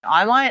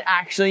I might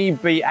actually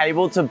be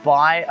able to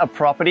buy a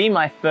property,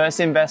 my first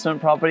investment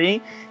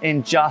property,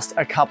 in just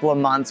a couple of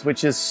months,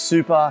 which is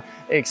super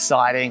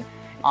exciting.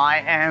 I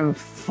am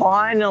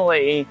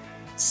finally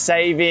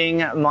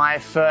saving my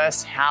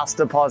first house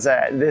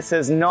deposit. This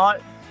is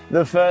not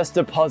the first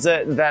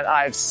deposit that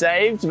I've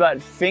saved, but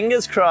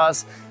fingers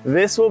crossed,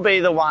 this will be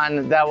the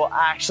one that will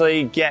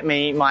actually get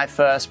me my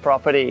first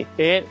property.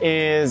 It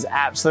is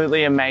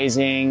absolutely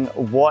amazing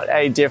what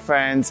a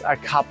difference a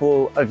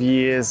couple of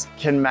years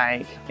can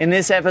make. In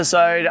this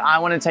episode, I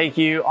want to take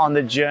you on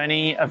the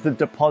journey of the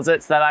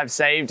deposits that I've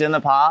saved in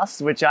the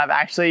past, which I've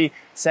actually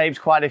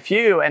saved quite a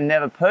few and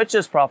never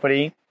purchased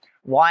property.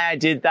 Why I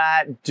did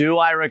that, do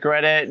I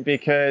regret it?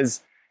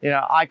 Because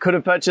I could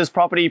have purchased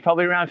property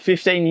probably around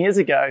 15 years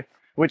ago,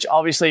 which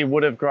obviously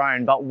would have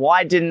grown. But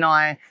why didn't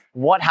I?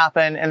 What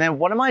happened? And then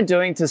what am I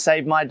doing to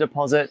save my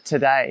deposit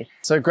today?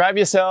 So grab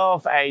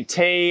yourself a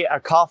tea, a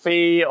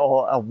coffee,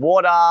 or a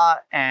water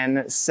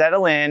and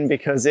settle in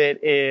because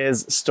it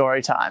is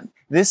story time.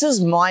 This is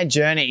my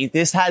journey.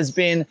 This has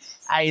been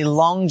a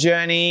long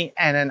journey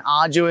and an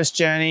arduous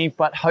journey,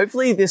 but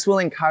hopefully this will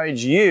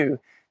encourage you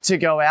to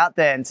go out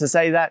there and to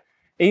say that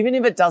even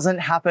if it doesn't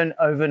happen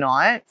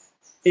overnight,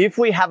 if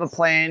we have a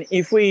plan,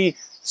 if we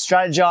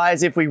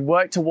strategize, if we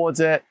work towards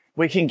it,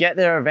 we can get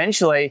there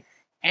eventually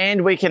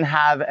and we can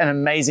have an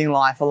amazing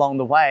life along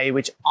the way,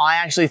 which I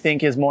actually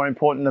think is more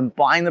important than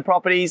buying the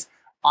properties.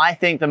 I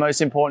think the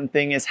most important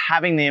thing is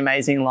having the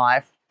amazing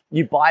life.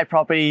 You buy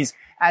properties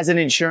as an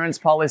insurance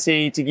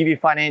policy to give you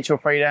financial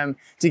freedom,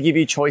 to give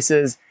you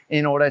choices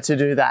in order to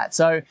do that.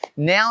 So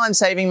now I'm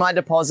saving my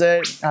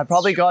deposit. I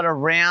probably got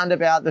around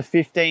about the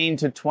 $15,000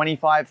 to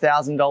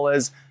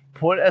 $25,000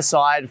 put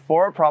aside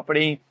for a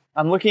property.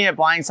 I'm looking at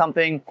buying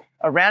something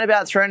around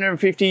about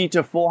 $350,000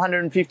 to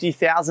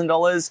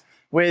 $450,000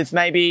 with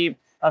maybe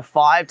a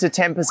 5 to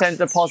 10%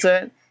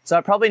 deposit. So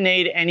I probably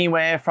need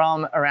anywhere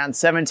from around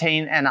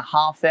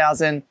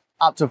 $17,500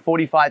 up to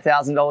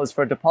 $45,000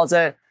 for a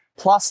deposit,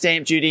 plus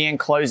stamp duty and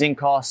closing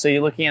costs. So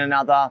you're looking at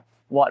another,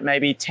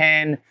 maybe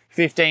 $10,000,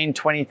 $15,000,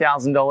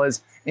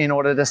 $20,000 in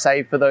order to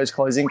save for those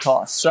closing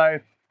costs. So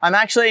I'm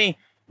actually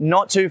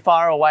not too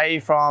far away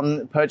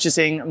from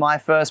purchasing my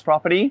first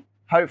property,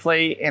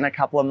 hopefully in a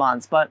couple of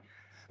months. But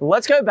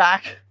let's go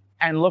back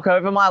and look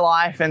over my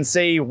life and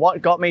see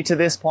what got me to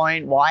this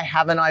point. Why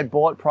haven't I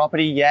bought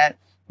property yet?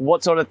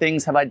 What sort of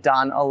things have I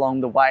done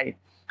along the way?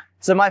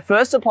 So my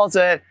first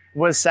deposit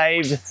was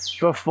saved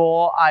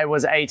before I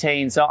was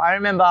 18. So I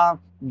remember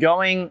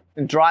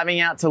driving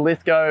out to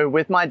Lithgow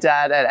with my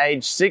dad at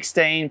age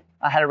 16.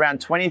 I had around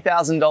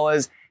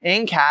 $20,000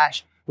 in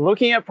cash,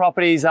 looking at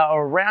properties that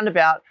were around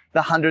about the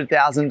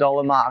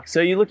 $100,000 mark.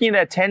 So you're looking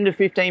at a 10 to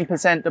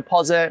 15%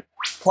 deposit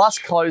plus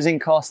closing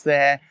costs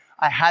there.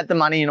 I had the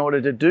money in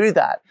order to do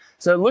that.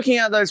 So looking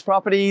at those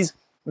properties,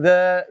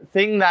 the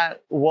thing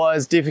that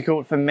was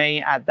difficult for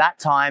me at that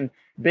time,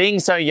 being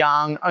so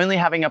young, only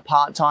having a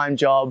part-time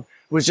job,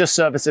 was just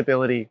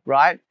serviceability,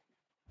 right?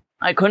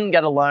 I couldn't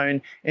get a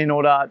loan in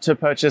order to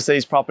purchase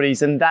these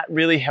properties, and that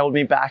really held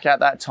me back at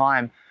that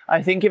time.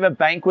 I think if a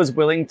bank was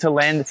willing to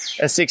lend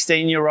a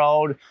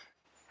 16-year-old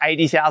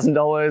 $80,000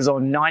 or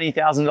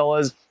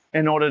 $90,000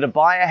 in order to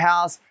buy a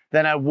house,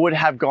 then I would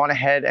have gone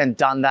ahead and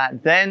done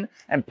that then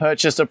and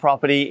purchased a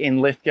property in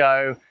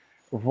Lithgow,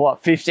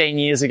 15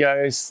 years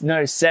ago?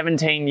 No,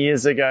 17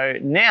 years ago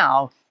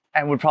now,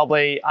 and would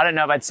probably, I don't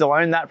know if I'd still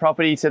own that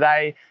property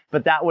today,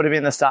 but that would have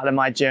been the start of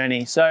my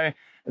journey. So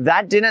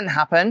that didn't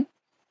happen.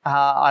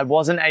 I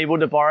wasn't able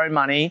to borrow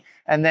money.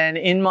 And then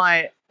in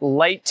my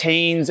late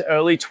teens,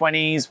 early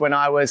 20s, when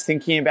I was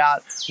thinking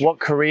about what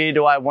career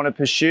do I want to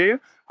pursue,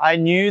 I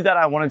knew that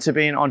I wanted to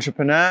be an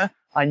entrepreneur.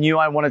 I knew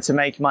I wanted to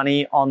make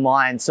money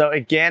online. So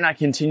again, I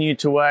continued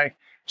to work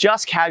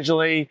just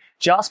casually,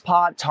 just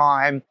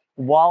part-time,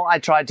 while I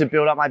tried to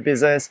build up my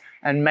business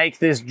and make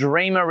this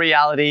dream a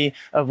reality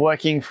of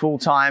working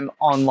full-time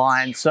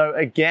online. So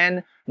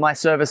again, my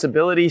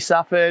serviceability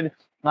suffered.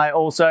 I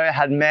also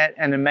had met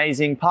an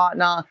amazing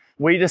partner.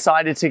 We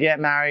decided to get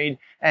married.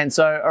 And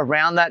so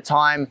around that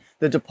time,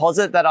 the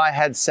deposit that I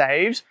had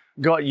saved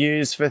got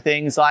used for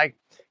things like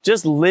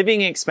just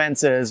living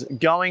expenses,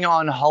 going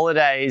on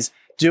holidays,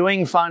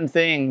 doing fun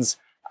things.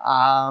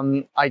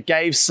 I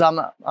gave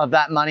some of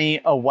that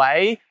money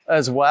away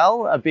as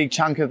well. A big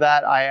chunk of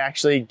that I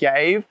actually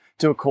gave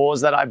to a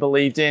cause that I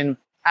believed in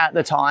at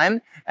the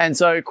time. And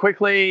so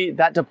quickly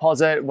that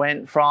deposit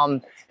went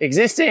from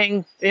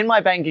existing in my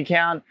bank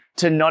account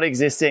to not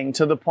existing,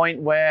 to the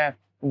point where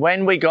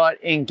when we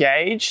got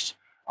engaged,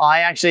 I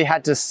actually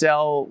had to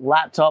sell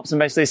laptops and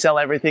basically sell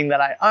everything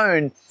that I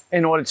owned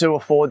in order to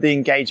afford the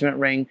engagement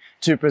ring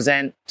to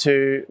present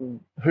to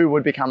who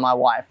would become my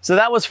wife. So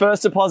that was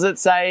first deposit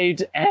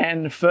saved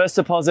and first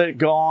deposit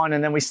gone.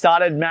 And then we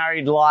started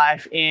married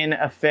life in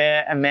a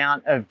fair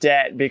amount of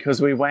debt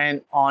because we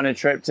went on a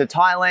trip to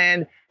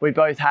Thailand. We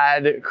both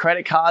had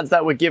credit cards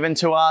that were given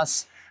to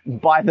us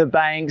by the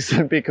banks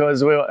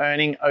because we were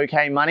earning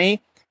okay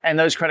money. And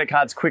those credit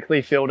cards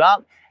quickly filled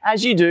up,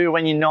 as you do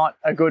when you're not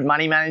a good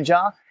money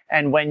manager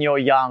and when you're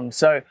young.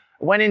 So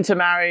went into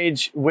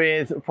marriage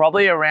with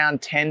probably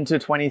around $10,000 to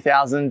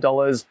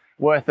 $20,000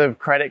 worth of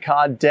credit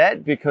card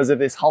debt because of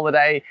this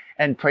holiday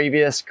and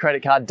previous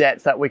credit card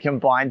debts that we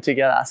combined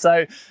together.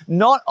 So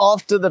not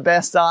off to the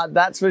best start,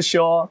 that's for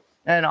sure.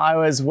 And I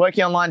was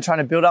working online, trying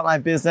to build up my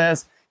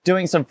business,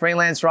 doing some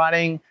freelance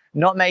writing,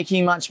 not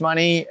making much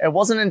money. It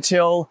wasn't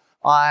until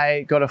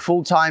I got a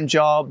full-time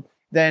job,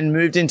 then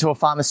moved into a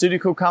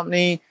pharmaceutical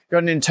company,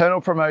 got an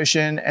internal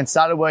promotion, and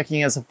started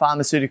working as a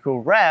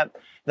pharmaceutical rep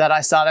that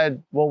I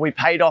started, we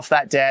paid off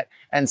that debt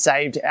and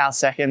saved our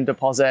second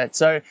deposit.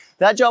 So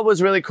that job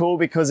was really cool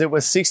because it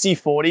was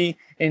 60-40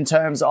 in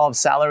terms of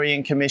salary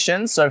and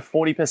commissions. So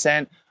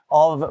 40%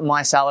 of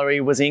my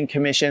salary was in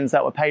commissions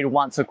that were paid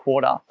once a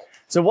quarter.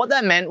 So what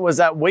that meant was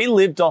that we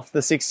lived off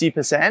the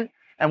 60%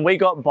 and we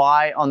got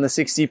by on the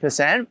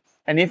 60%.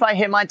 And if I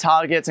hit my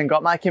targets and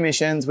got my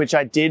commissions, which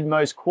I did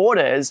most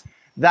quarters,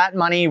 that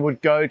money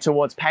would go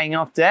towards paying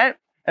off debt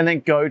and then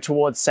go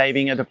towards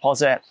saving a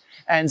deposit.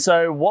 And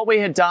so what we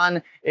had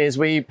done is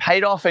we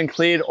paid off and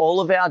cleared all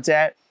of our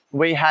debt.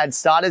 We had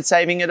started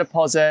saving a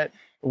deposit.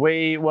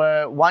 We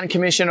were one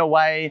commission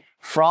away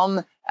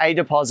from a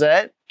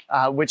deposit,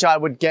 which I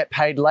would get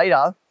paid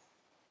later.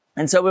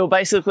 And so we were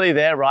basically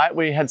there, right?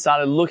 We had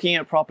started looking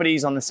at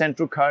properties on the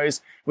Central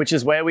Coast, which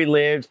is where we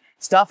lived.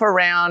 Stuff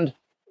around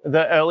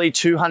the early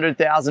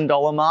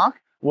 $200,000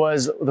 mark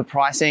was the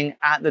pricing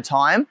at the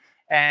time.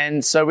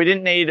 And so we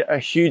didn't need a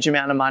huge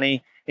amount of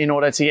money in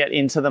order to get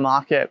into the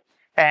market.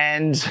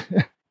 And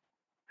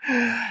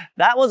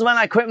that was when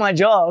I quit my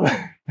job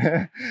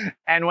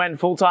and went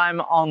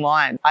full-time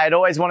online. I had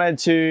always wanted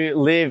to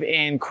live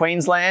in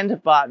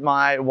Queensland, but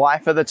my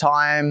wife at the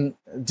time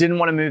didn't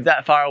want to move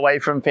that far away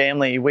from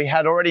family. We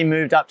had already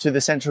moved up to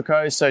the Central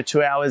Coast, so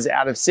 2 hours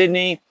out of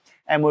Sydney,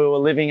 and we were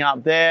living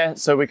up there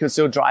so we could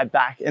still drive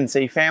back and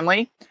see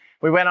family.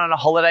 We went on a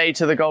holiday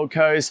to the Gold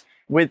Coast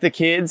with the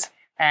kids,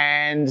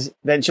 and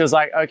then she was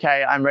like,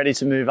 okay, I'm ready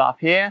to move up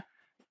here.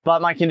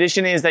 But my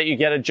condition is that you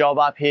get a job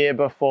up here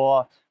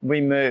before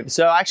we move.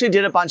 So I actually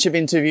did a bunch of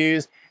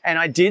interviews and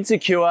I did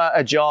secure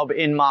a job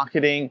in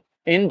marketing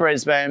in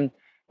Brisbane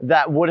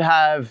that would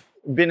have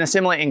been a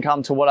similar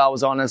income to what I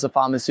was on as a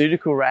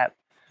pharmaceutical rep.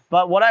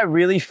 But what I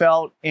really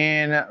felt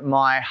in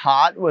my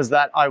heart was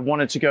that I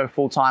wanted to go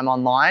full-time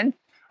online.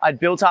 I'd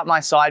built up my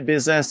side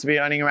business to be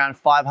earning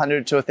around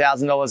 $500 to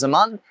 $1,000 a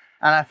month.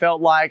 And I felt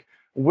like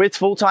with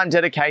full-time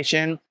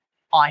dedication,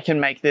 I can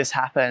make this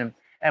happen.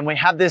 And we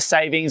have this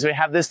savings, we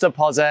have this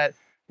deposit.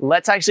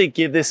 Let's actually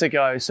give this a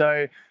go.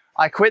 So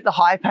I quit the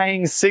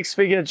high-paying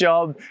six-figure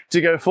job to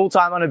go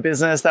full-time on a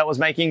business that was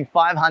making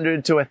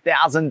 $500 to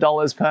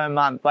 $1,000 per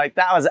month. Like,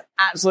 that was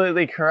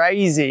absolutely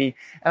crazy.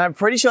 And I'm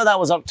pretty sure that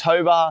was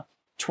October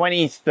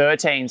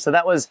 2013. So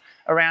that was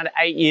around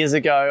 8 years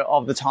ago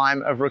of the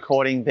time of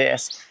recording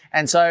this.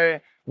 And so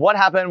what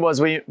happened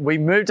was we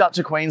moved up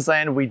to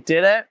Queensland. We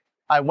did it.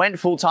 I went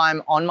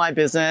full-time on my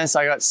business.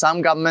 I got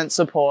some government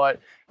support,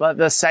 but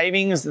the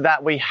savings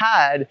that we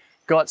had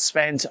got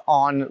spent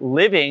on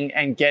living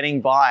and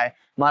getting by.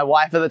 My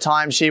wife at the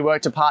time, she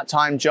worked a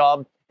part-time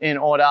job in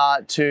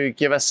order to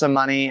give us some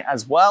money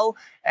as well.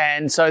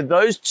 And so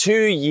those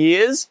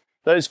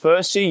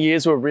first 2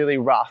 years were really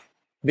rough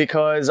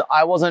because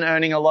I wasn't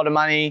earning a lot of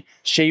money.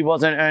 She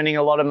wasn't earning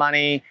a lot of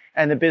money.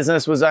 And the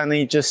business was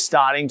only just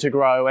starting to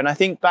grow. And I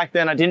think back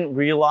then I didn't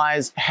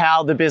realize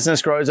how the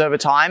business grows over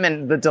time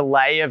and the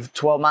delay of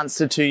 12 months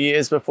to 2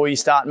 years before you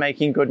start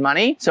making good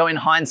money. So in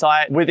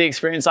hindsight, with the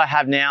experience I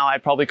have now, I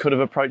probably could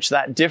have approached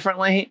that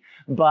differently.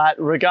 But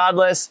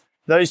regardless,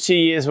 those 2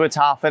 years were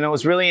tough. And it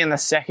was really in the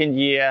second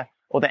year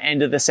or the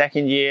end of the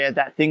second year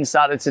that things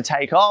started to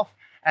take off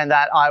and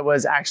that I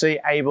was actually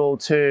able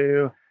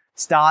to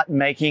start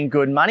making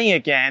good money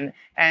again.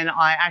 And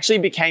I actually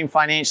became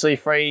financially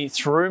free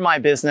through my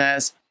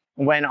business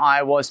when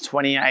I was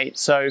 28.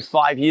 So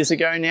 5 years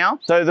ago now.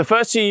 So the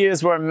first 2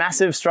 years were a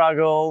massive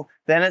struggle.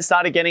 Then it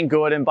started getting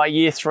good. And by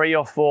year 3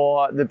 or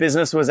 4, the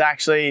business was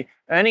actually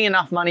earning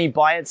enough money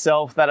by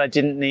itself that I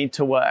didn't need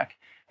to work.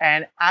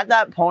 And at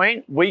that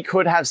point, we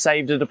could have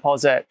saved a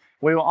deposit.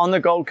 We were on the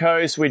Gold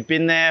Coast. We'd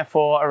been there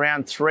for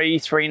around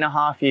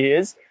 3.5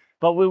 years,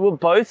 but we were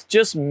both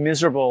just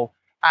miserable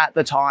at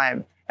the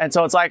time. And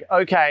so it's like,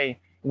 okay,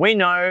 we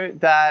know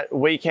that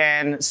we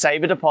can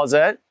save a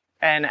deposit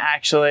and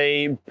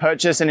actually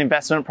purchase an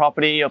investment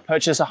property or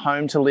purchase a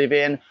home to live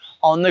in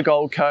on the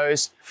Gold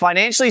Coast.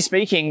 Financially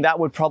speaking, that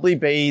would probably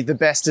be the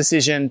best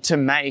decision to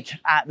make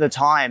at the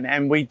time.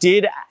 And we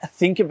did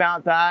think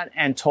about that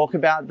and talk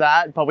about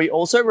that, but we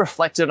also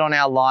reflected on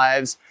our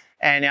lives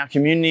and our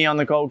community on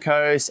the Gold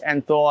Coast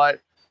and thought,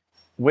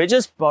 we're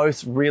just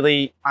both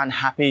really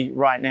unhappy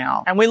right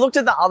now. And we looked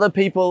at the other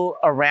people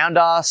around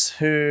us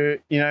who,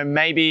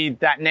 maybe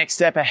that next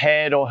step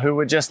ahead or who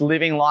were just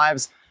living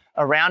lives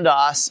around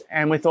us.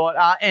 And we thought,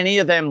 are any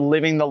of them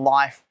living the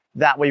life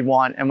that we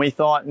want? And we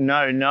thought,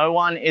 no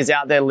one is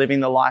out there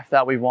living the life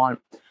that we want.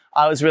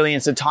 I was really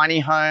into tiny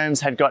homes,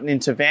 had gotten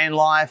into van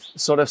life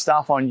sort of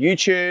stuff on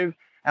YouTube.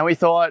 And we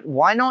thought,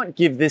 why not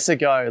give this a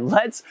go?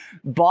 Let's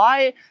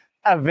buy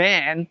a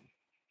van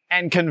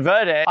and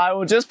convert it, I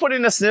will just put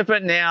in a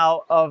snippet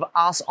now of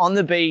us on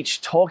the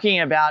beach talking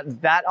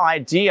about that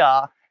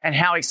idea and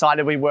how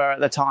excited we were at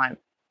the time.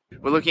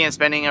 We're looking at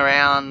spending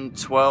around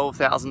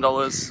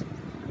 $12,000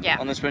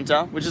 on the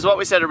Sprinter, which is what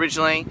we said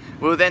originally.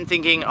 We were then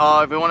thinking,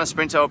 if we want a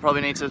Sprinter, we'll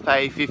probably need to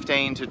pay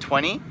 15 to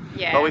 20.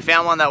 Yeah. But we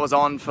found one that was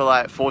on for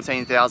like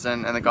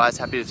 14,000 and the guy's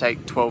happy to take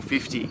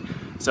 1250.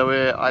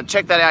 So I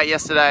checked that out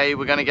yesterday.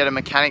 We're going to get a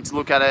mechanic to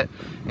look at it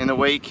in the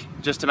week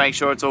just to make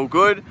sure it's all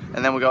good,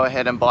 and then we'll go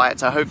ahead and buy it.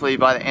 So hopefully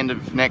by the end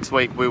of next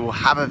week, we will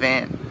have a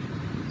van.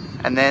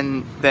 And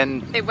then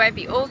it won't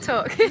be all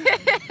talk.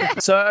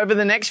 So over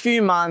the next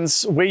few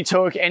months, we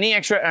took any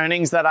extra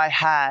earnings that I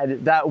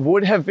had that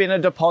would have been a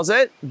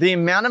deposit. The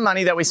amount of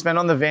money that we spent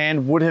on the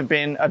van would have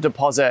been a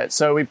deposit.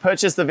 So we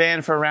purchased the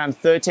van for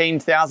around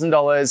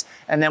 $13,000,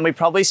 and then we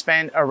probably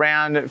spent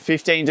around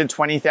 $15,000 to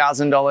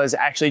 $20,000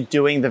 actually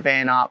doing the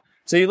van up.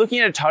 So you're looking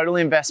at a total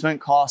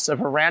investment cost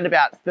of around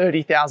about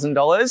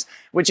 $30,000,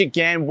 which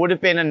again would have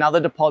been another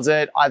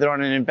deposit either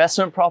on an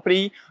investment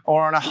property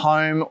or on a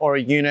home or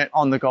a unit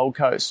on the Gold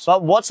Coast.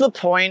 But what's the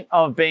point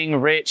of being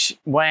rich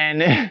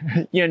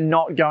when you're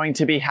not going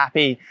to be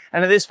happy?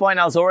 And at this point,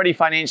 I was already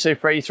financially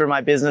free through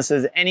my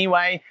businesses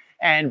anyway.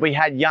 And we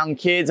had young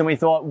kids and we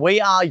thought, we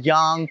are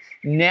young.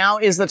 Now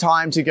is the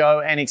time to go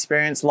and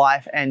experience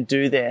life and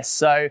do this.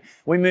 So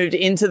we moved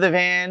into the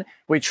van.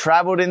 We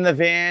traveled in the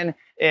van.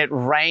 It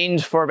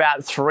rained for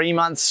about 3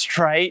 months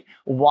straight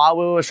while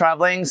we were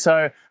traveling.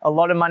 So a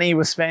lot of money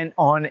was spent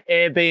on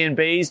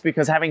Airbnbs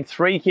because having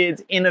 3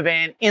 kids in a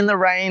van in the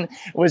rain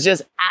was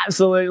just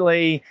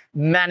absolutely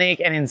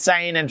manic and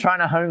insane, and trying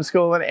to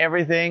homeschool and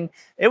everything.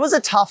 It was a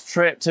tough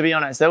trip, to be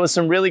honest. There was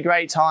some really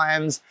great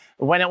times.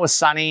 When it was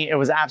sunny, it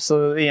was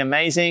absolutely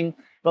amazing.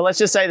 But let's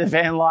just say the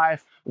van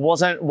life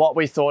wasn't what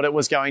we thought it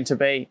was going to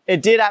be.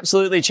 It did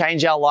absolutely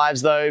change our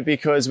lives though,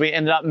 because we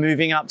ended up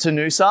moving up to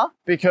Noosa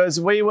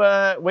because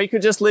we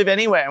could just live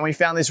anywhere, and we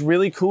found this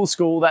really cool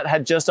school that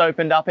had just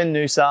opened up in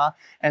Noosa,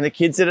 and the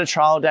kids did a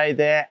trial day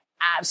there.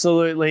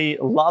 Absolutely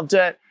loved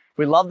it.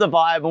 We loved the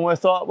vibe, and we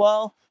thought,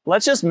 well,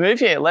 let's just move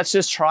here. Let's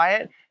just try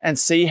it and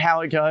see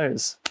how it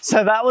goes.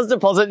 So that was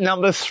deposit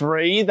number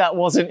 3 that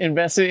wasn't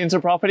invested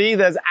into property.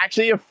 There's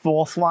actually a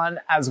 4th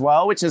one as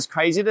well, which is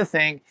crazy to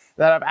think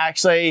that I've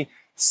actually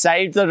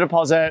saved the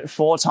deposit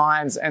 4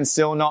 times and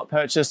still not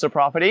purchased a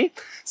property.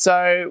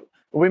 So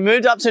we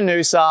moved up to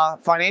Noosa,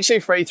 financially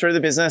free through the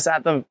business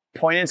at the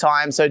point in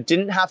time, so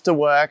didn't have to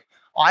work.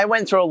 I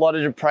went through a lot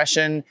of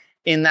depression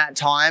in that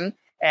time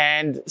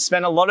and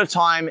spent a lot of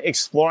time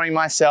exploring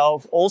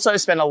myself. Also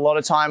spent a lot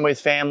of time with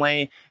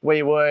family.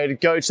 We would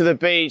go to the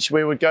beach.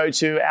 We would go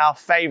to our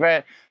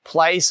favorite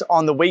place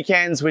on the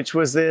weekends, which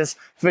was this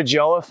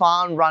Feijoa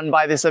farm run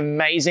by this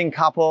amazing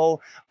couple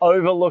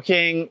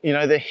overlooking,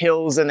 the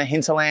hills and the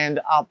hinterland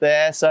up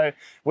there. So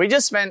we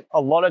just spent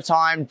a lot of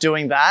time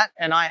doing that,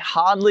 and I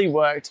hardly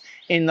worked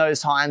in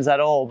those times at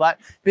all. But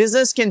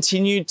business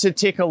continued to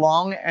tick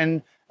along,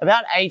 and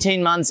about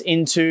 18 months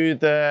into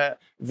the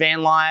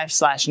van life /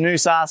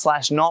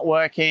 Noosa / not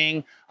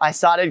working, I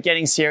started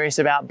getting serious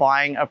about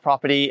buying a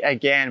property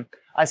again.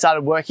 I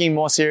started working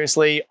more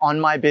seriously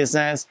on my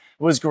business,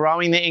 was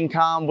growing the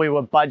income. We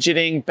were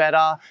budgeting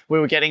better. We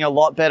were getting a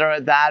lot better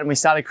at that. And we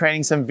started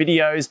creating some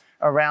videos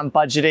around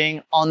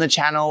budgeting on the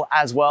channel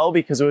as well,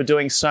 because we were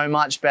doing so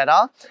much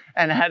better,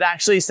 and had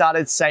actually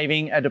started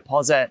saving a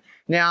deposit.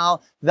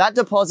 Now, that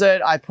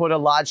deposit, I put a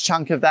large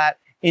chunk of that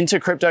into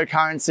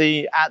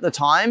cryptocurrency at the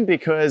time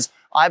because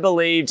I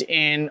believed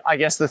in,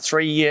 the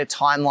 3-year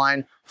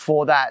timeline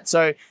for that.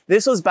 So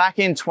this was back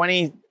in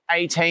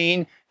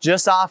 2018,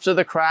 just after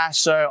the crash.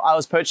 So I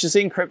was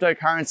purchasing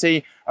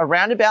cryptocurrency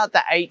around about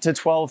the $8,000 to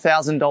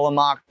 $12,000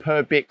 mark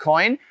per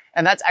Bitcoin.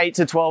 And that's $8,000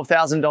 to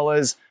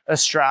 $12,000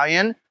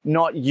 Australian,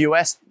 not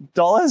US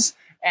dollars.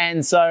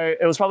 And so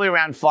it was probably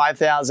around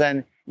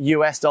 $5,000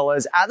 US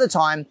dollars at the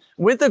time,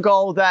 with the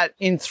goal that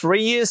in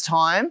 3 years'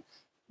 time,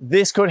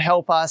 this could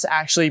help us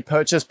actually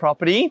purchase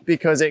property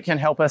because it can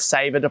help us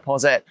save a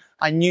deposit.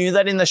 I knew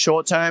that in the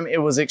short term,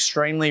 it was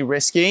extremely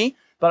risky,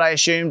 but I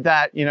assumed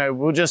that,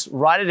 we'll just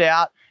write it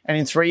out. And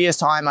in 3 years'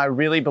 time, I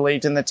really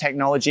believed in the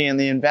technology and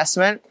the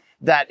investment,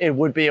 that it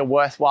would be a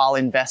worthwhile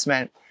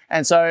investment.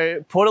 And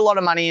so put a lot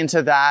of money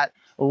into that,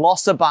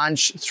 lost a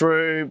bunch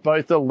through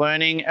both the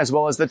learning as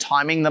well as the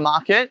timing the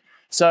market.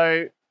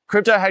 So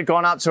crypto had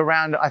gone up to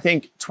around,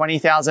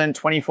 20,000,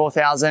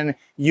 24,000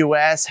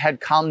 US, had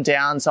come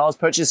down. So I was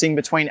purchasing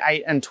between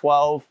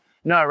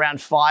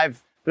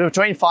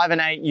between 5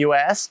 and 8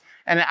 US.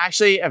 And it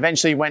actually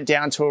eventually went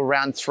down to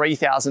around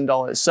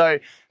 $3,000. So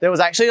there was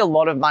actually a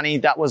lot of money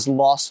that was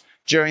lost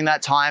during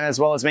that time, as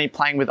well as me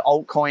playing with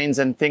altcoins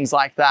and things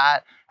like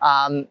that.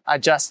 I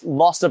just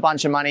lost a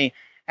bunch of money.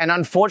 And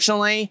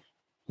unfortunately,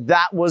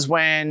 that was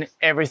when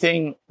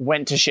everything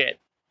went to shit.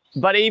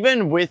 But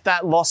even with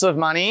that loss of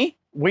money,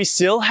 we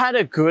still had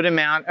a good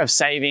amount of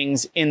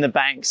savings in the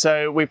bank.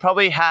 So we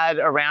probably had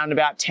around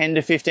about 10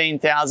 to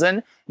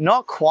 15,000,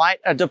 not quite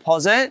a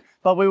deposit,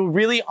 but we were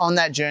really on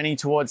that journey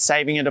towards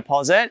saving a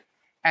deposit.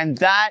 And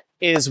that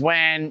is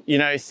when,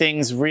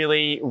 things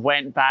really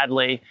went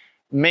badly.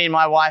 Me and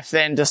my wife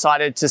then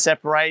decided to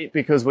separate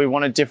because we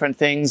wanted different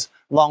things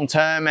long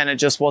term and it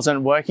just wasn't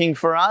working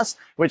for us,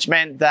 which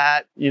meant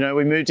that, we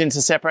moved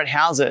into separate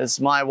houses.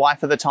 My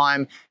wife at the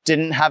time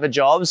didn't have a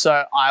job,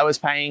 so I was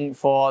paying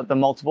for the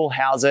multiple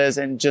houses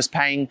and just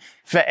paying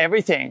for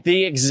everything.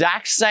 The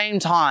exact same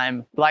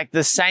time, like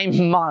the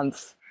same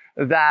month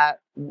that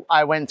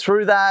I went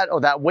through that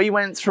or that we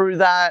went through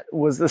that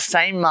was the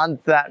same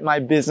month that my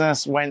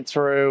business went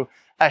through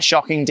a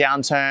shocking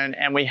downturn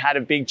and we had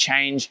a big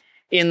change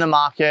in the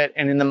market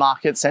and in the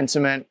market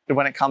sentiment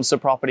when it comes to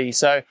property.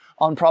 So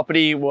On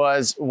Property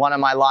was one of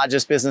my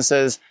largest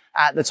businesses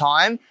at the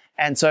time.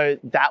 And so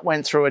that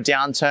went through a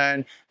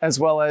downturn, as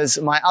well as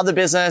my other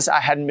business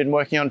I hadn't been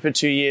working on for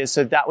 2 years.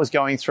 So that was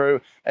going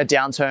through a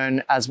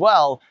downturn as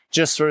well,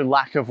 just through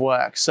lack of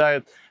work.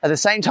 So at the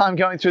same time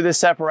going through this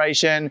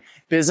separation,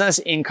 business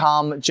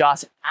income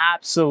just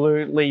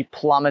absolutely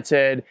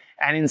plummeted.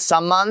 And in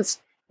some months,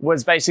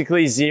 was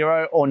basically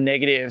zero or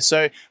negative.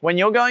 So when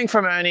you're going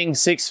from earning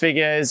 6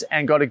 figures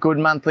and got a good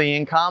monthly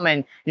income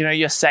and,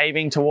 you're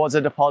saving towards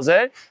a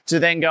deposit to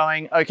then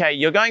going, okay,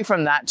 you're going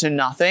from that to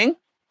nothing,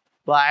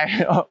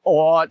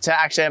 or to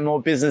actually have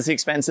more business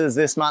expenses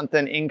this month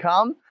than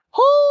income.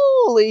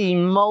 Holy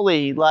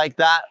moly.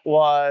 That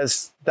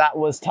was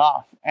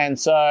tough. And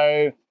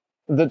so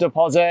the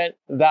deposit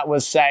that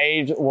was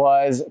saved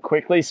was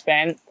quickly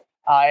spent.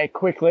 I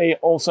quickly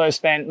also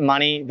spent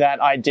money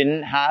that I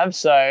didn't have.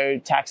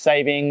 So tax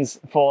savings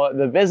for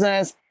the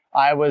business.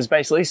 I was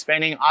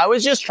basically I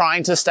was just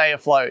trying to stay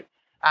afloat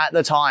at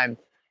the time.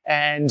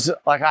 And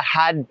I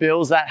had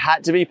bills that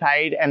had to be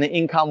paid and the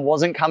income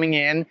wasn't coming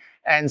in.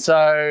 And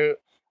so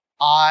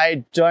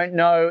I don't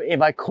know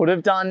if I could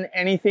have done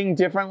anything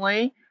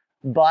differently,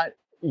 but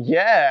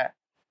yeah,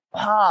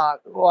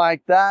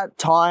 that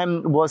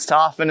time was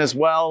tough. And as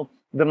well,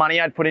 the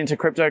money I'd put into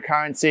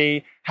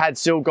cryptocurrency had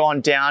still gone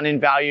down in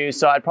value.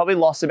 So I'd probably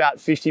lost about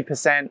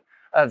 50%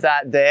 of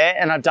that there.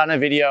 And I've done a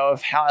video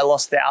of how I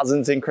lost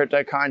thousands in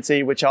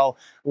cryptocurrency, which I'll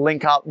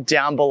link up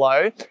down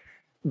below.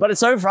 But it's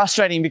so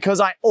frustrating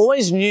because I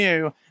always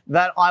knew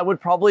that I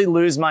would probably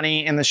lose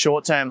money in the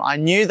short term. I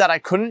knew that I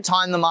couldn't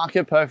time the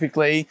market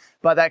perfectly,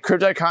 but that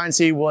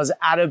cryptocurrency was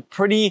at a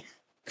pretty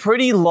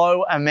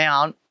low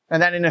amount.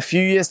 And that in a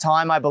few years'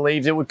 time, I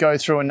believed it would go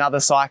through another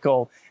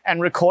cycle.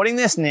 And recording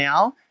this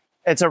now,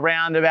 it's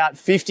around about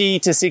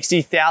 $50,000 to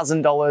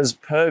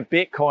 $60,000 per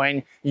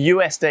Bitcoin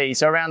USD.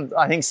 So around,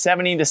 I think,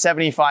 $70,000 to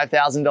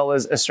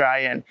 $75,000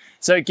 Australian.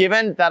 So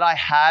given that I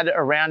had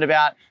around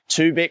about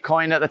 2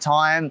 Bitcoin at the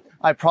time,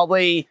 I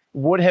probably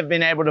would have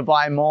been able to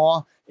buy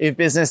more if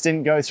business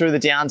didn't go through the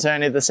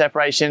downturn, if the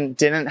separation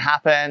didn't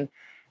happen.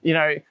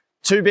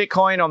 2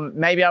 Bitcoin, or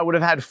maybe I would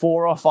have had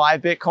 4 or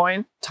 5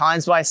 Bitcoin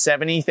times by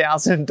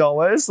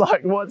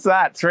 $70,000. What's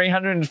that?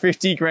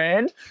 350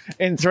 grand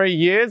in 3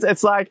 years?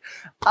 It's I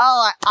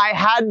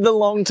had the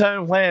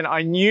long-term plan.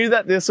 I knew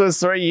that this was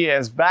 3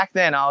 years. Back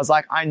then, I was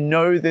I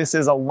know this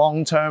is a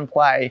long-term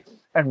play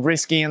and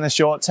risky in the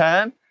short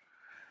term.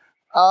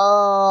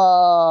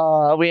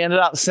 We ended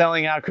up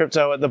selling our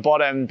crypto at the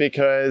bottom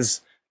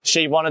because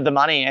she wanted the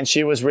money and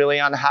she was really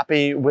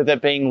unhappy with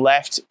it being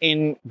left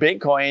in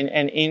Bitcoin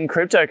and in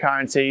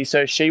cryptocurrency.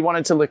 So she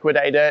wanted to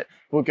liquidate it.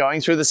 We're going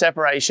through the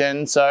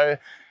separation. So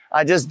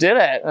I just did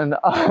it. And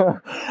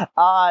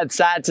it's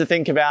sad to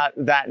think about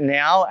that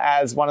now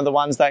as one of the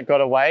ones that got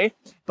away.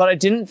 But I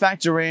didn't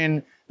factor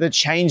in the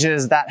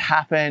changes that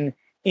happen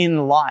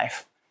in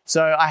life.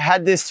 So I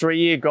had this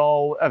 3-year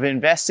goal of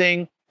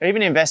investing.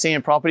 Even investing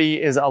in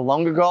property is a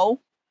longer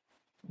goal,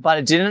 but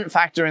it didn't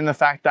factor in the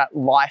fact that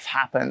life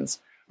happens.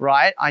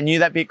 Right? I knew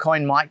that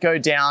Bitcoin might go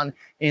down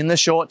in the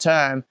short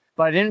term,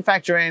 but I didn't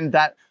factor in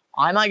that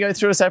I might go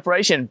through a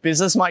separation,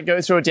 business might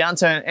go through a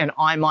downturn, and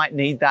I might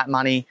need that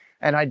money.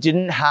 And I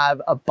didn't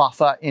have a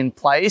buffer in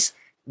place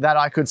that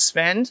I could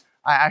spend.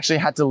 I actually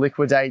had to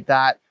liquidate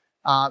that.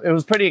 It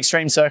was pretty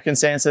extreme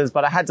circumstances,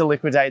 but I had to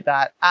liquidate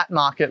that at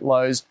market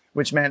lows,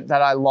 which meant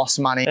that I lost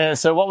money.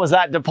 So what was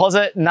that?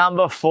 Deposit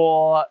number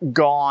 4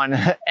 gone.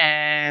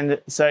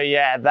 And so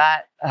yeah,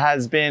 that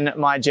has been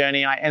my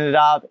journey. I ended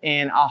up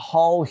in a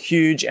whole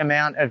huge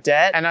amount of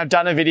debt. And I've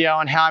done a video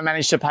on how I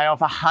managed to pay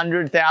off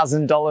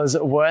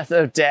 $100,000 worth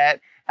of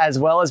debt, as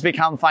well as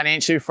become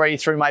financially free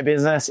through my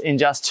business in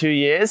just 2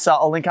 years. So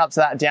I'll link up to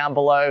that down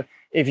below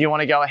if you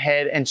want to go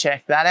ahead and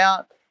check that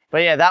out.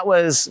 But yeah, that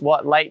was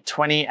late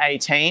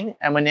 2018,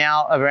 and we're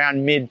now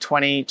around mid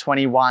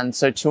 2021,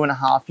 so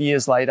 2.5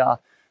 years later.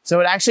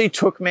 So it actually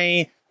took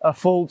me a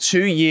full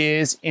 2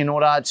 years in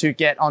order to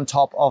get on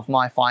top of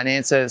my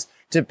finances,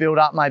 to build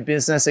up my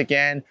business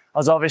again. I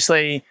was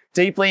obviously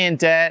deeply in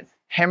debt,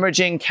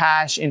 hemorrhaging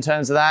cash in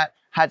terms of that,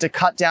 had to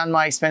cut down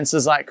my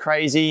expenses like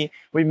crazy.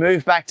 We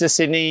moved back to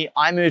Sydney.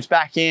 I moved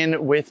back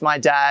in with my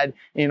dad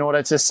in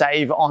order to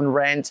save on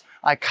rent.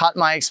 I cut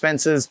my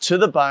expenses to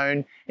the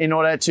bone in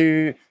order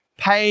to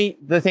pay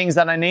the things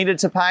that I needed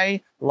to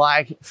pay,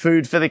 like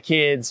food for the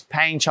kids,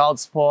 paying child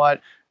support,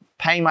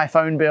 paying my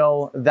phone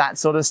bill, that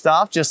sort of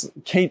stuff. Just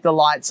keep the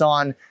lights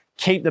on,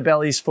 keep the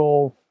bellies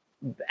full,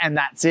 and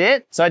that's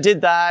it. So I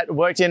did that,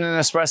 worked in an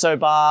espresso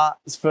bar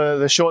for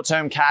the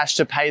short-term cash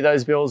to pay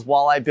those bills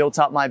while I built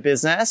up my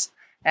business.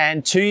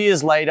 And 2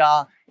 years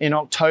later, in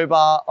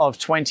October of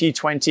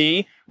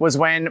 2020, was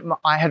when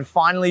I had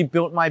finally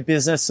built my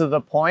business to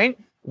the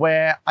point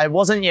where I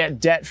wasn't yet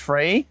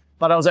debt-free,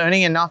 but I was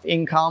earning enough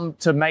income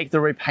to make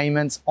the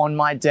repayments on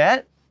my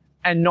debt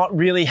and not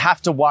really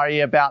have to worry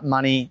about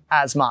money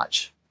as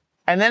much.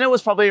 And then it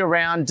was probably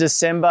around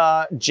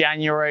December,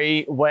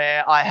 January,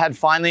 where I had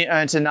finally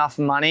earned enough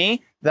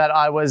money that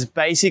I was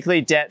basically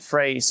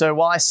debt-free. So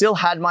while I still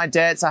had my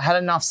debts, I had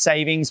enough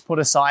savings put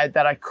aside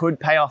that I could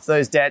pay off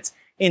those debts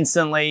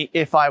instantly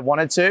if I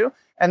wanted to.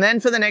 And then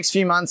for the next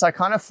few months, I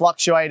kind of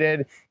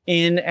fluctuated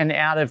in and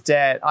out of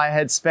debt. I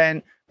had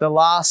spent the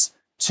last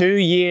 2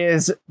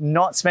 years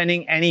not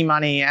spending any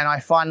money, and I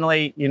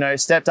finally,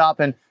 stepped up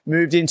and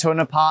moved into an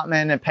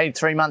apartment and paid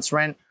 3 months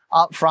rent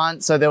up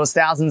front. So there was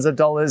thousands of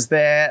dollars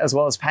there, as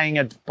well as paying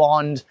a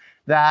bond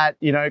that,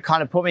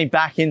 kind of put me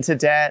back into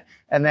debt.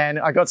 And then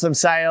I got some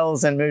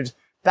sales and moved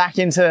back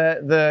into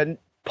the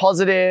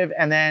positive,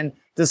 and then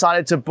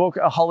decided to book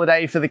a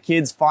holiday for the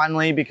kids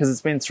finally, because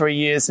it's been 3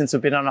 years since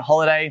we've been on a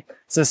holiday.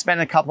 So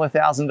spent a couple of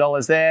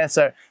 $1,000s there.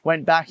 So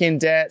went back in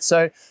debt.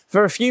 So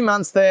for a few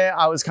months there,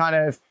 I was kind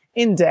of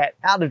in debt,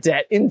 out of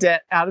debt, in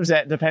debt, out of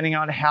debt, depending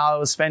on how I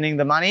was spending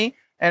the money.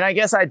 And I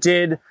guess I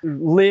did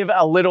live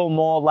a little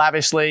more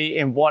lavishly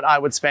in what I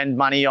would spend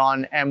money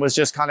on, and was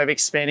just kind of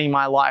expanding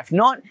my life,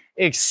 not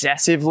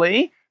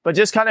excessively, but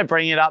just kind of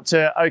bringing it up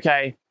to,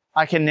 okay,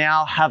 I can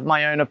now have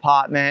my own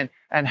apartment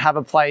and have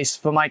a place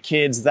for my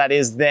kids that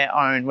is their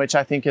own, which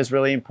I think is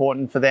really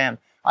important for them.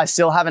 I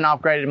still haven't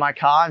upgraded my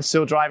car. I'm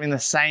still driving the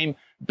same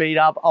beat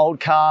up old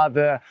car,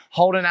 the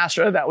Holden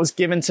Astra that was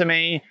given to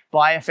me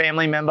by a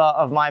family member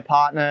of my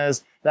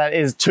partner's, that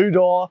is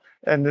 2-door,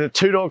 and the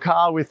 2-door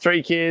car with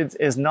 3 kids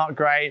is not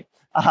great.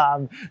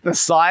 The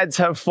sides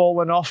have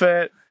fallen off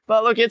it,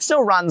 but look, it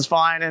still runs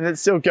fine and it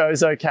still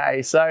goes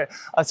okay. So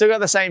I still got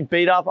the same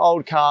beat up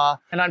old car,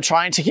 and I'm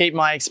trying to keep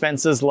my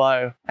expenses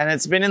low. And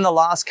it's been in the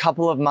last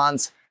couple of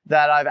months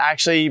that I've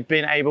actually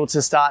been able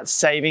to start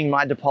saving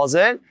my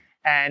deposit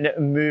and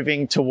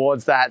moving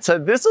towards that. So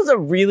this is a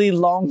really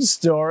long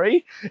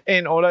story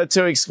in order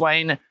to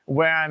explain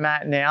where I'm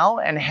at now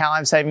and how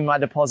I'm saving my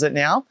deposit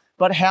now.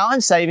 But how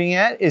I'm saving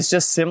it is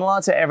just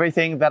similar to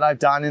everything that I've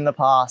done in the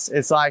past.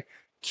 It's like,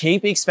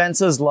 keep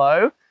expenses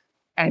low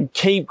and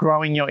keep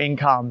growing your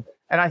income.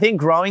 And I think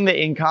growing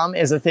the income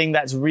is a thing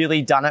that's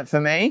really done it for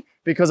me,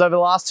 because over the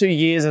last 2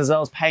 years, as I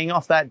was paying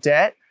off that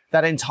debt,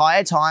 that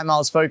entire time I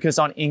was focused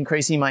on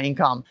increasing my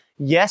income.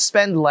 Yes,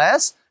 spend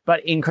less,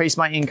 but increase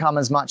my income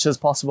as much as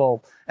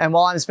possible. And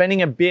while I'm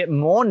spending a bit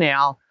more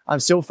now, I'm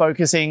still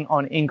focusing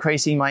on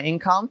increasing my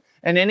income,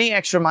 and any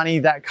extra money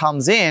that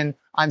comes in,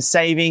 I'm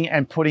saving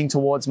and putting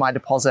towards my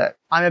deposit.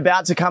 I'm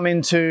about to come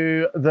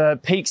into the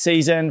peak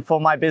season for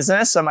my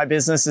business. So my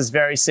business is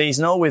very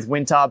seasonal, with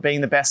winter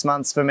being the best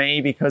months for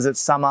me because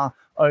it's summer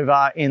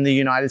over in the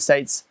United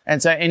States.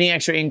 And so any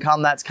extra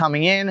income that's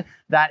coming in,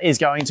 that is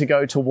going to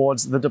go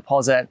towards the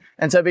deposit.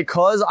 And so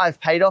because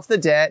I've paid off the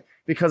debt,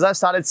 because I've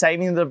started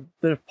saving the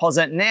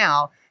deposit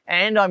now,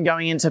 and I'm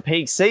going into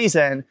peak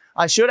season,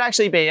 I should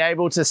actually be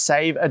able to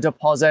save a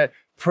deposit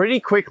pretty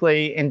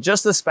quickly in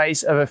just the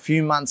space of a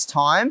few months'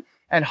 time,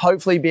 and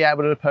hopefully be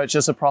able to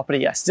purchase a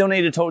property. I still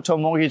need to talk to a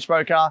mortgage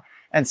broker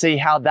and see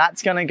how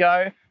that's going to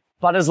go.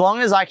 But as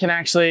long as I can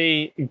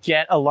actually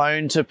get a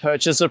loan to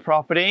purchase a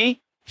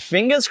property,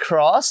 fingers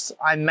crossed,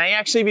 I may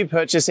actually be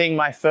purchasing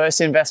my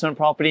first investment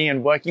property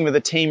and working with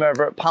a team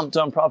over at Pumped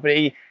On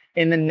Property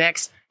in the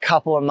next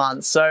couple of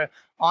months. So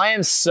I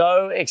am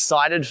so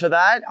excited for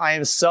that. I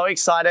am so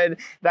excited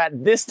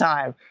that this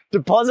time,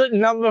 deposit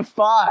number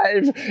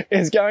 5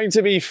 is going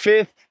to be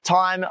 5th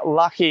time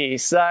lucky.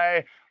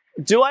 So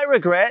do I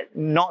regret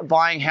not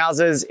buying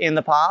houses in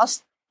the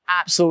past?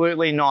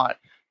 Absolutely not.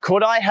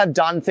 Could I have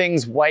done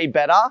things way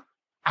better?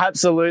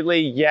 Absolutely,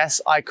 yes,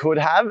 I could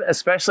have,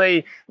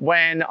 especially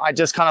when I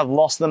just kind of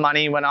lost the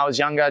money when I was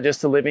younger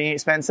just to living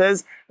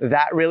expenses.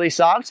 That really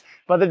sucked.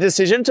 But the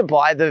decision to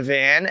buy the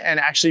van and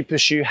actually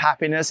pursue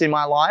happiness in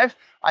my life,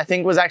 I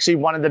think was actually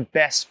one of the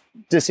best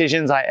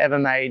decisions I ever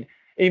made.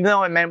 Even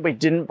though it meant we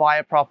didn't buy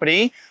a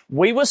property,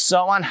 we were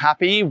so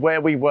unhappy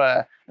where we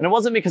were. And it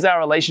wasn't because our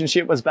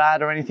relationship was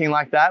bad or anything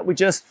like that. We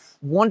just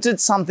wanted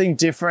something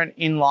different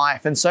in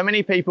life. And so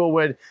many people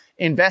would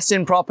invest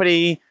in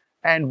property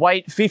and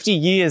wait 50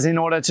 years in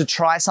order to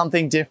try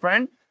something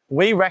different.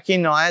 We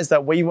recognized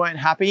that we weren't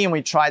happy and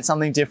we tried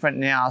something different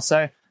now.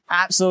 So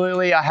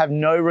absolutely, I have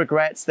no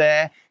regrets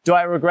there. Do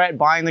I regret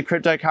buying the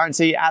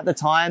cryptocurrency at the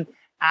time?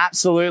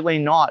 Absolutely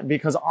not,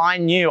 because I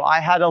knew I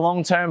had a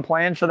long-term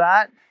plan for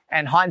that.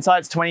 And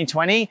hindsight's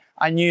 2020.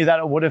 I knew that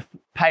it would have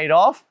paid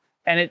off,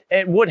 and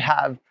it would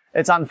have.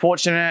 It's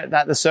unfortunate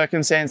that the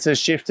circumstances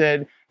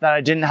shifted, that I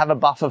didn't have a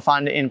buffer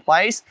fund in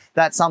place.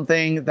 That's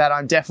something that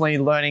I'm definitely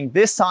learning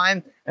this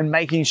time and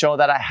making sure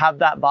that I have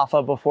that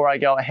buffer before I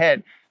go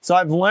ahead. So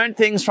I've learned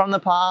things from the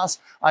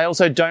past. I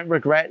also don't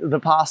regret the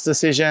past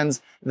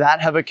decisions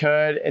that have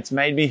occurred. It's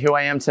made me who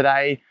I am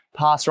today.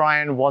 Past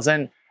Ryan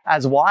wasn't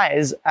as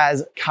wise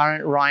as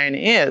current Ryan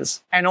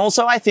is. And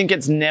also I think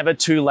it's never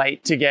too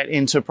late to get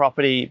into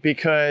property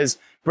because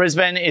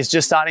Brisbane is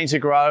just starting to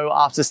grow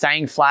after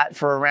staying flat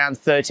for around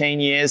 13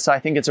 years. So I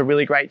think it's a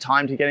really great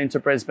time to get into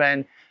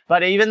Brisbane.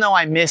 But even though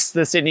I missed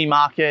the Sydney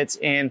markets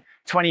in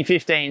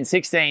 2015,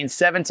 16,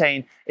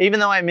 17,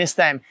 even though I missed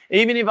them,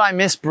 even if I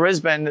miss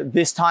Brisbane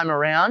this time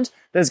around,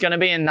 there's going to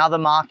be another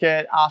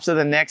market after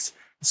the next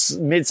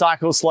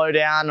mid-cycle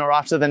slowdown or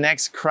after the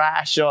next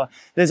crash, or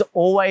there's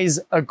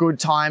always a good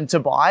time to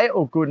buy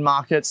or good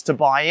markets to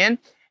buy in.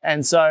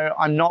 And so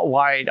I'm not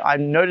worried. I've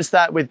noticed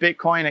that with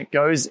Bitcoin, it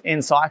goes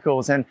in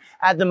cycles. And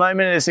at the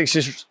moment,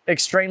 it's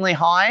extremely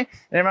high.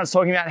 And everyone's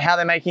talking about how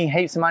they're making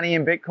heaps of money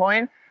in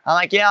Bitcoin. I'm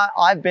like, yeah,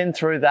 I've been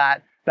through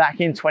that back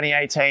in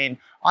 2018.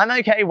 I'm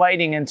okay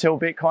waiting until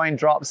Bitcoin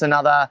drops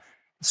another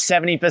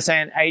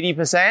 70%,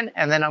 80%,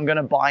 and then I'm going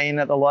to buy in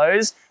at the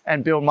lows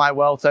and build my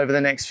wealth over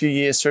the next few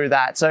years through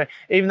that. So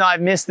even though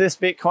I've missed this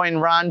Bitcoin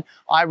run,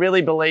 I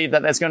really believe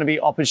that there's going to be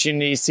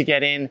opportunities to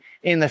get in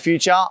the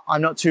future.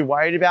 I'm not too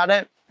worried about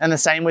it. And the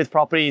same with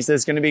properties.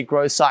 There's going to be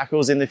growth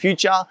cycles in the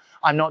future.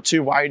 I'm not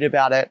too worried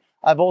about it.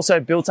 I've also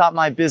built up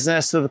my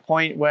business to the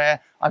point where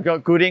I've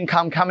got good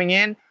income coming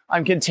in.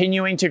 I'm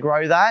continuing to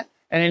grow that.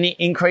 And any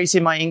increase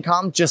in my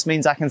income just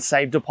means I can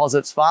save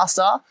deposits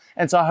faster.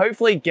 And so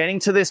hopefully getting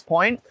to this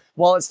point,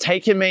 while it's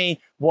taken me,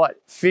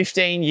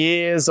 15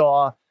 years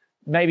or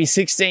maybe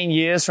 16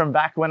 years from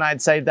back when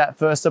I'd saved that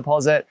first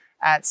deposit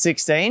at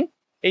 16,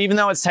 even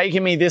though it's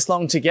taken me this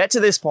long to get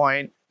to this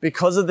point,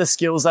 because of the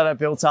skills that I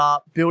built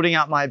up, building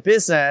up my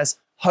business,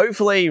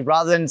 hopefully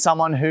rather than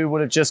someone who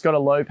would have just got a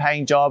low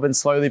paying job and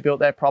slowly built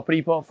their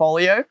property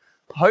portfolio,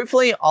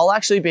 hopefully I'll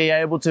actually be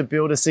able to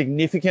build a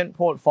significant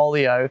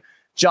portfolio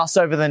just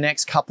over the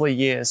next couple of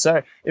years.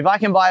 So if I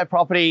can buy a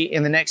property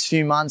in the next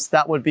few months,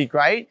 that would be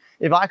great.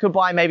 If I could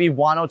buy maybe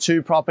 1 or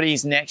 2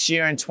 properties next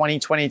year in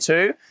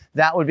 2022,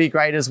 that would be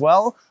great as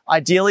well.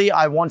 Ideally,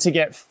 I want to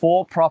get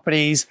 4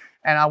 properties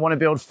and I want to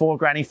build 4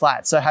 granny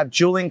flats. So have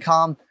dual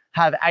income,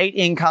 have 8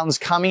 incomes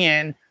coming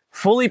in,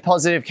 fully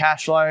positive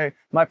cash flow.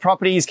 My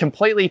property is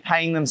completely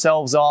paying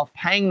themselves off,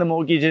 paying the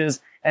mortgages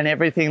and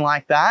everything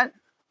like that.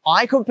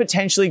 I could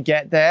potentially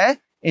get there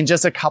in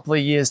just a couple of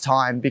years'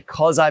 time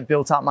because I've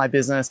built up my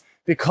business,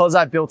 because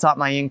I've built up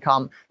my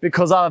income,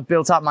 because I've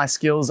built up my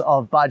skills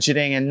of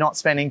budgeting and not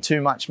spending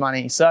too much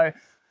money. So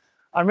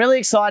I'm really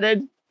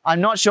excited. I'm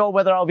not sure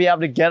whether I'll be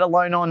able to get a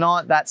loan or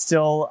not. That's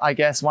still, I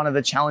guess, one of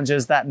the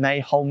challenges that may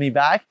hold me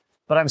back.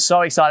 But I'm so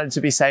excited to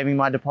be saving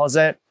my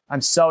deposit. I'm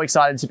so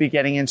excited to be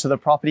getting into the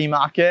property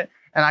market.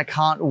 And I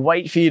can't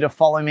wait for you to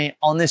follow me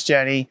on this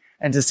journey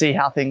and to see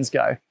how things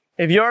go.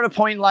 If you're at a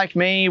point like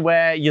me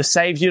where you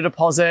saved your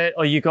deposit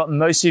or you got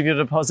most of your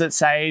deposit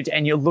saved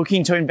and you're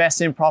looking to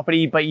invest in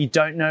property, but you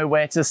don't know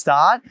where to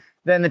start,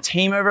 then the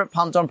team over at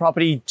Pumped On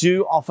Property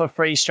do offer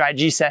free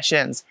strategy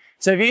sessions.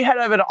 So if you head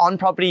over to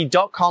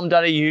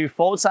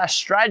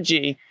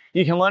onproperty.com.au/strategy,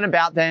 you can learn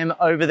about them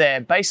over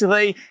there.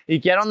 Basically, you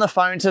get on the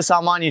phone to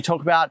someone, you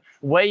talk about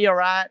where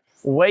you're at,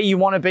 where you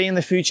want to be in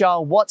the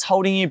future, what's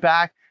holding you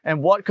back,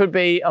 and what could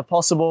be a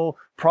possible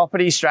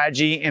property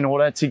strategy in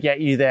order to get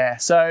you there.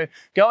 So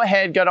go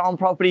ahead, go to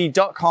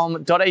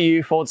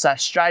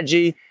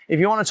onproperty.com.au/strategy. If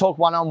you want to talk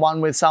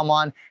one-on-one with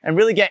someone and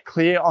really get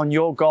clear on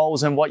your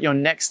goals and what your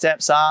next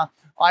steps are.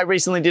 I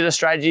recently did a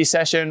strategy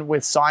session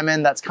with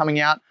Simon that's coming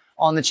out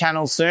on the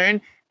channel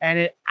soon, and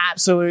it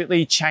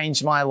absolutely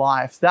changed my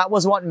life. That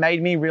was what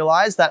made me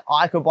realize that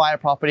I could buy a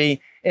property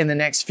in the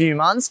next few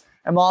months.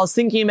 And while I was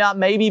thinking about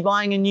maybe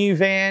buying a new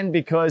van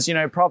because,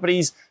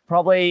 property's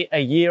probably a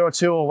year or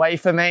 2 away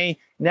for me,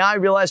 now I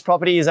realize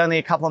property is only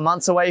a couple of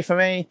months away for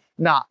me.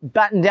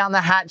 Batten down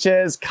the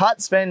hatches,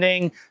 cut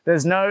spending.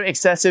 There's no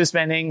excessive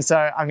spending.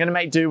 So I'm going to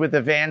make do with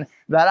the van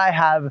that I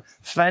have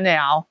for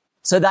now.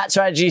 So that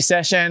strategy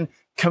session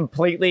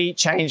completely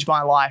changed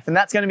my life. And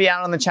that's going to be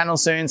out on the channel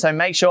soon. So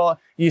make sure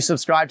you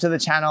subscribe to the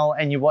channel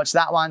and you watch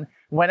that one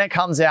when it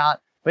comes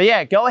out. But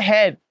yeah, go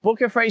ahead, book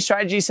a free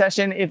strategy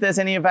session if there's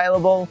any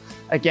available.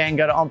 Again,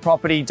 go to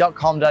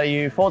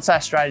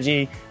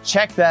onproperty.com.au/strategy,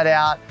 check that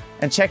out,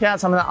 and check out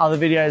some of the other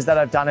videos that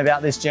I've done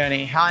about this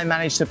journey, how I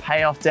managed to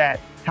pay off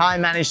debt, how I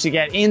managed to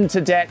get into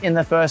debt in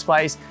the first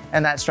place,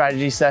 and that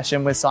strategy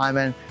session with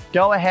Simon.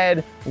 Go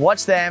ahead,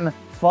 watch them,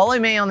 follow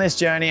me on this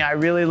journey. I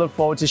really look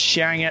forward to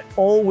sharing it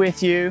all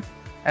with you.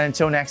 And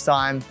until next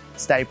time,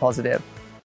 stay positive.